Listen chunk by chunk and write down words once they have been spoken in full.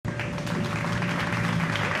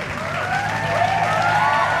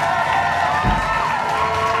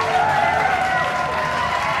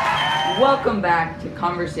Welcome back to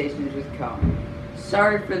Conversations with Cohen.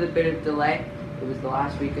 Sorry for the bit of delay. It was the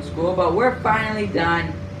last week of school, but we're finally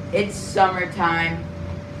done. It's summertime.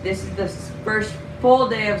 This is the first full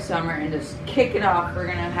day of summer, and to kick it off, we're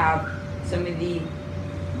gonna have some of the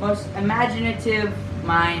most imaginative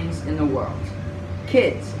minds in the world.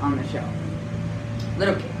 Kids on the show.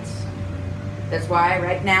 Little kids. That's why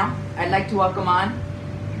right now, I'd like to welcome on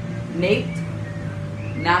Nate,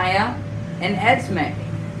 Naya, and Esme.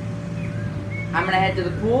 I'm gonna head to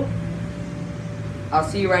the pool. I'll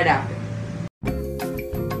see you right after.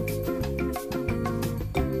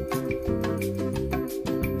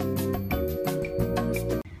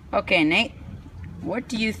 Okay, Nate, what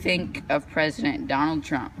do you think of President Donald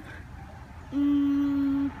Trump?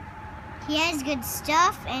 He has good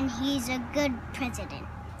stuff and he's a good president.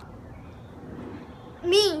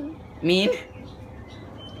 Mean. Mean?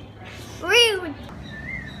 Rude.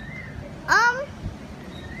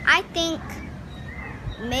 I think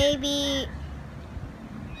maybe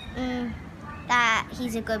that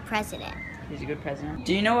he's a good president. He's a good president.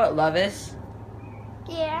 Do you know what love is?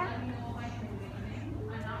 Yeah.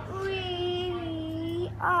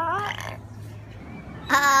 We are.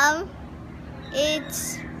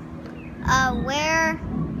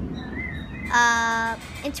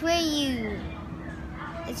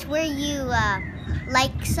 It's where you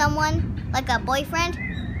like someone, like a boyfriend.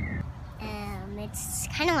 It's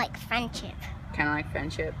kind of like friendship. Kind of like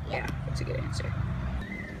friendship? Yeah, that's a good answer.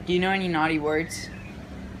 Do you know any naughty words?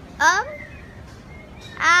 I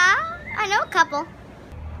know a couple.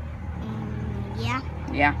 Yeah.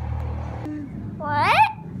 Yeah. What?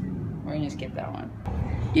 We're gonna skip that one.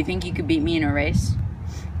 Do you think you could beat me in a race?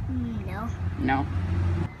 No. No?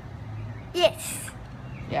 Yes.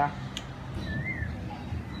 Yeah?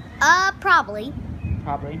 Probably.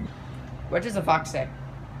 Probably. What does a fox say?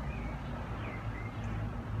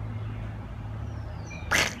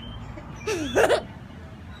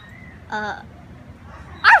 Arf,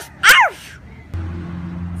 arf!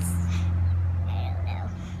 I don't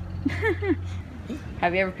know.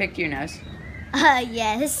 Have you ever picked your nose?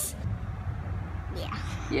 Yes. Yeah.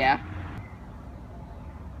 Yeah.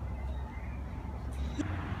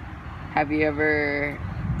 Have you ever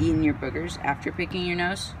eaten your boogers after picking your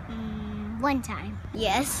nose? One time.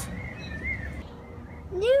 Yes.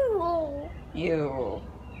 No. Ew.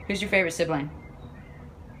 Who's your favorite sibling?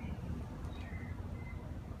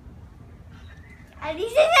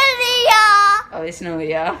 Alicia and Leah. Alicia and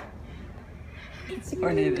Leah.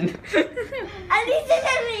 Or Nathan. Alicia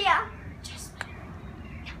and Leah.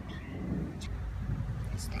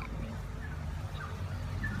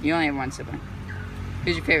 You only have one sibling.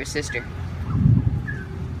 Who's your favorite sister?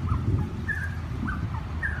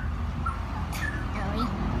 Ellie.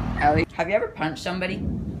 Ellie. Have you ever punched somebody?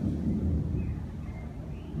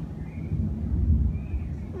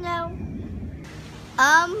 No.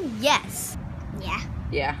 Yes. Yeah.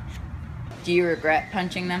 Yeah. Do you regret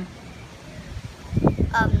punching them?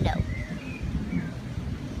 No.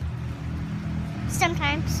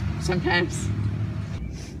 Sometimes. Sometimes.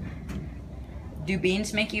 Do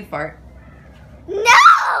beans make you fart?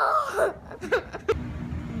 No!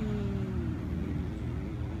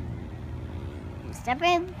 Some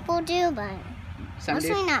people do, but Some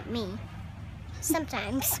mostly do. not me.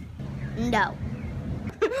 Sometimes. No.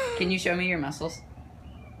 Can you show me your muscles?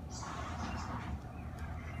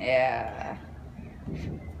 Yeah.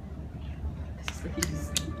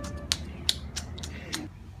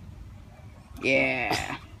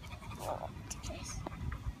 Yeah.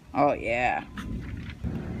 Oh yeah.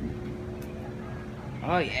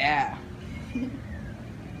 Oh yeah. Do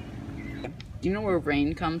you know where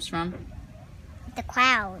rain comes from? The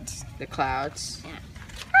clouds. The clouds. Yeah.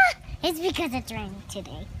 It's because it's raining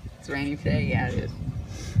today. It's raining today? Yeah, it is.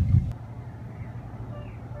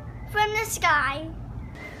 From the sky.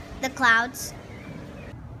 The clouds.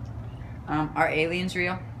 Are aliens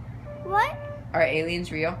real? What? Are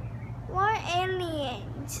aliens real? What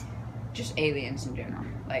aliens? Just aliens in general,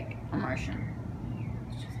 like a Martian.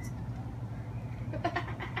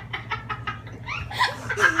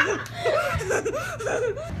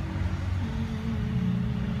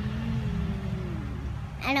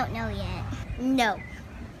 I don't know yet. No.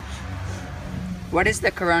 What is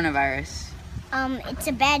the coronavirus? It's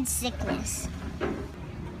a bad sickness.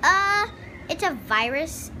 It's a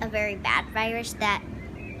virus, a very bad virus that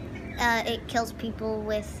it kills people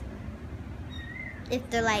with, if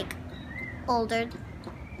they're like older.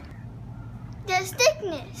 The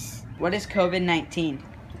sickness. What is COVID-19?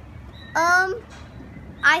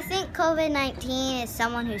 I think COVID-19 is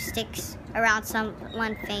someone who sticks around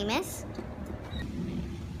someone famous.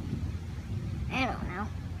 I don't know.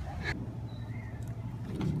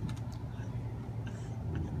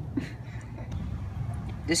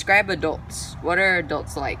 Describe adults. What are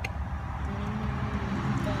adults like? They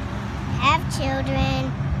have children.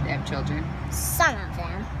 They have children? Some of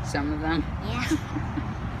them. Some of them? Yeah.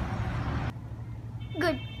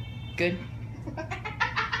 Good. Good?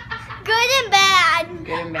 Good and bad.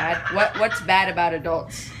 Good and bad? What's bad about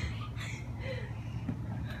adults?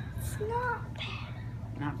 It's not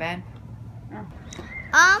bad. Not bad?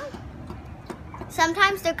 Oh.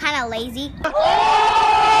 Sometimes they're kind of lazy.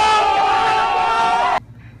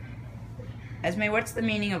 Esme, what's the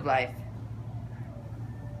meaning of life?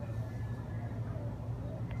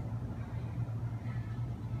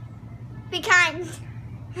 Be kind.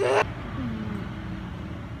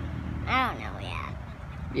 I don't know yet.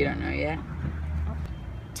 You don't know yet?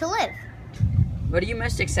 To live. What are you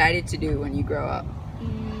most excited to do when you grow up?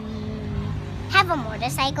 Have a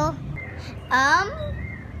motorcycle.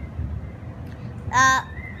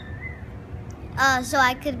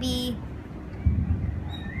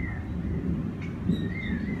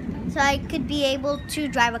 So I could be able to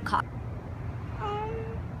drive a car.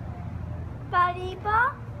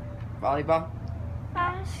 Volleyball. Volleyball?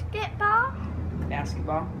 Basketball.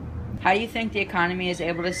 Basketball? How do you think the economy is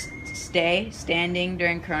able to stay standing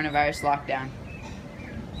during coronavirus lockdown?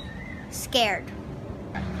 Scared.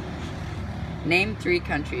 Name 3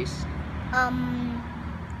 countries.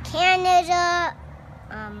 Canada,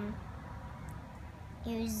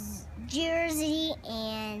 New Jersey,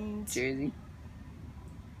 and Jersey.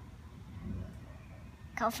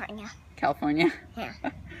 California. California? Yeah.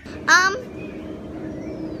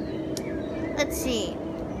 Let's see.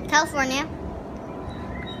 California.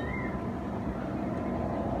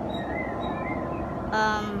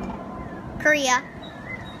 Korea.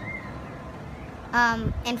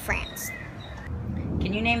 And France.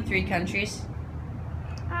 Can you name 3 countries?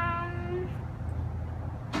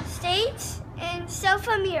 States and South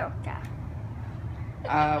America.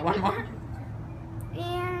 One more?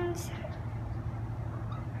 And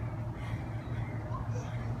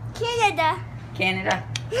Canada. Canada?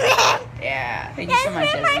 Yeah. Thank you so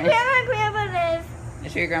much, That's where my Esme. grandma and grandpa live.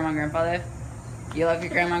 That's where your grandma and grandpa live? You love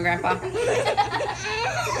your grandma and grandpa?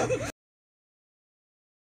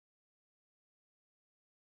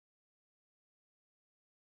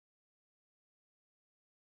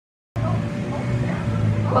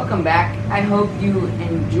 Welcome back. I hope you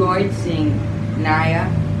enjoyed seeing Naya,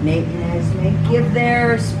 Nate, and Esme give their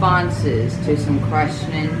responses to some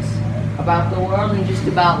questions about the world and just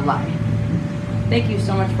about life. Thank you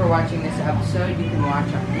so much for watching this episode. You can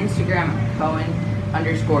watch on Instagram at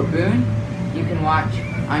Cohen_Boone. You can watch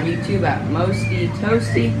on YouTube at Mosty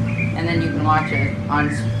Toasty, and then you can watch it on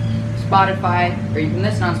Spotify, or you can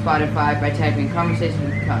listen on Spotify by typing Conversation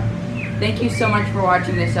with Cohen. Thank you so much for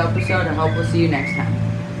watching this episode. I hope we'll see you next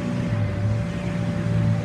time.